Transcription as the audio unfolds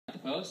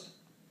post.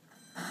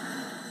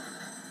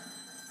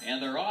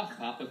 And they're off.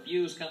 Papa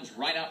Fuse comes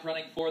right out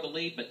running for the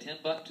lead, but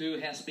Timbuktu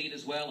has speed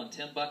as well, and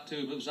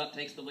Timbuktu moves up,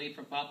 takes the lead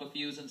from Papa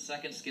Fuse in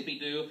second. Skippy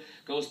Doo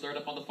goes third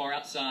up on the far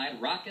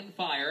outside. Rockin'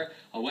 Fire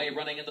away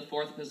running in the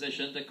fourth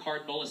position. The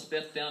Cardinal is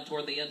fifth down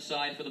toward the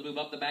inside for the move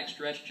up the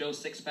backstretch. Joe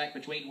Sixpack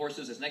between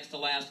horses is next to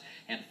last,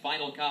 and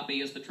Final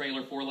Copy is the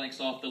trailer 4 lengths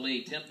off the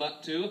lead.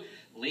 Timbuktu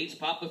leads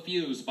Papa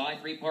Fuse by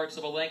 3/4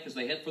 of a length as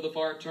they head for the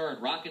far turn.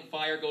 Rockin'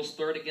 Fire goes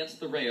third against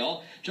the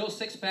rail. Joe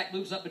Sixpack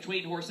moves up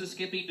between horses.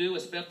 Skippy Doo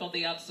is fifth on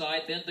the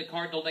outside. Then the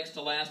Cardinal next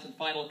to last, and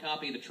Final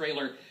Copy, the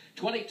trailer.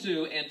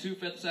 22 and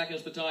 2/5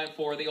 seconds the time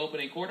for the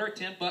opening quarter.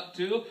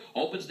 Timbuktu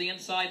opens the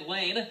inside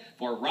lane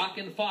for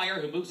Rockin' Fire,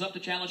 who moves up to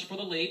challenge for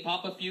the lead.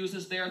 Papa Fuse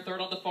is there, third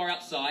on the far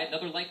outside.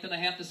 Another length and a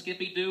half to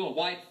Skippy Doo, a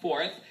wide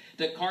fourth.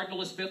 The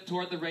Cardinal is fifth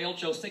toward the rail.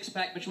 Joe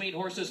Sixpack between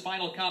horses.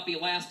 Final Copy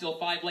last, still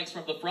 5 lengths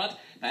from the front.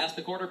 Past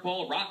the quarter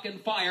pole, Rockin'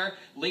 Fire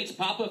leads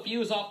Papa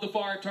Fuse off the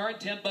far turn.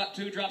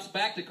 Timbuktu drops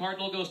back. The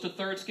Cardinal goes to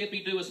third.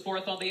 Skippy Doo is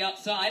fourth on the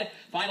outside.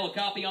 Final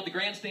Copy on the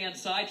grandstand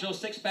side. Joe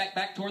Sixpack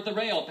back toward the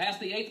rail. Past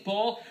the 8th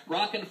pole,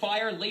 Rockin'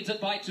 Fire leads it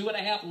by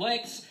 2.5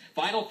 lengths.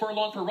 Final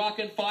furlong for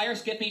Rockin' Fire.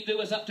 Skippy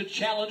Doo is up to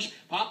challenge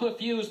Papa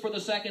Fuse for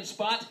the second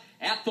spot.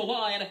 At the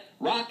line,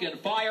 Rockin'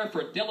 Fire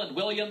for Dylan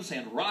Williams,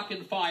 and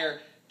Rockin'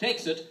 Fire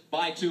takes it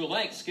by 2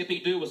 lengths. Skippy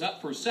Doo was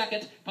up for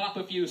second.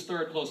 Papa Fuse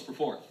third, close for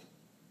fourth.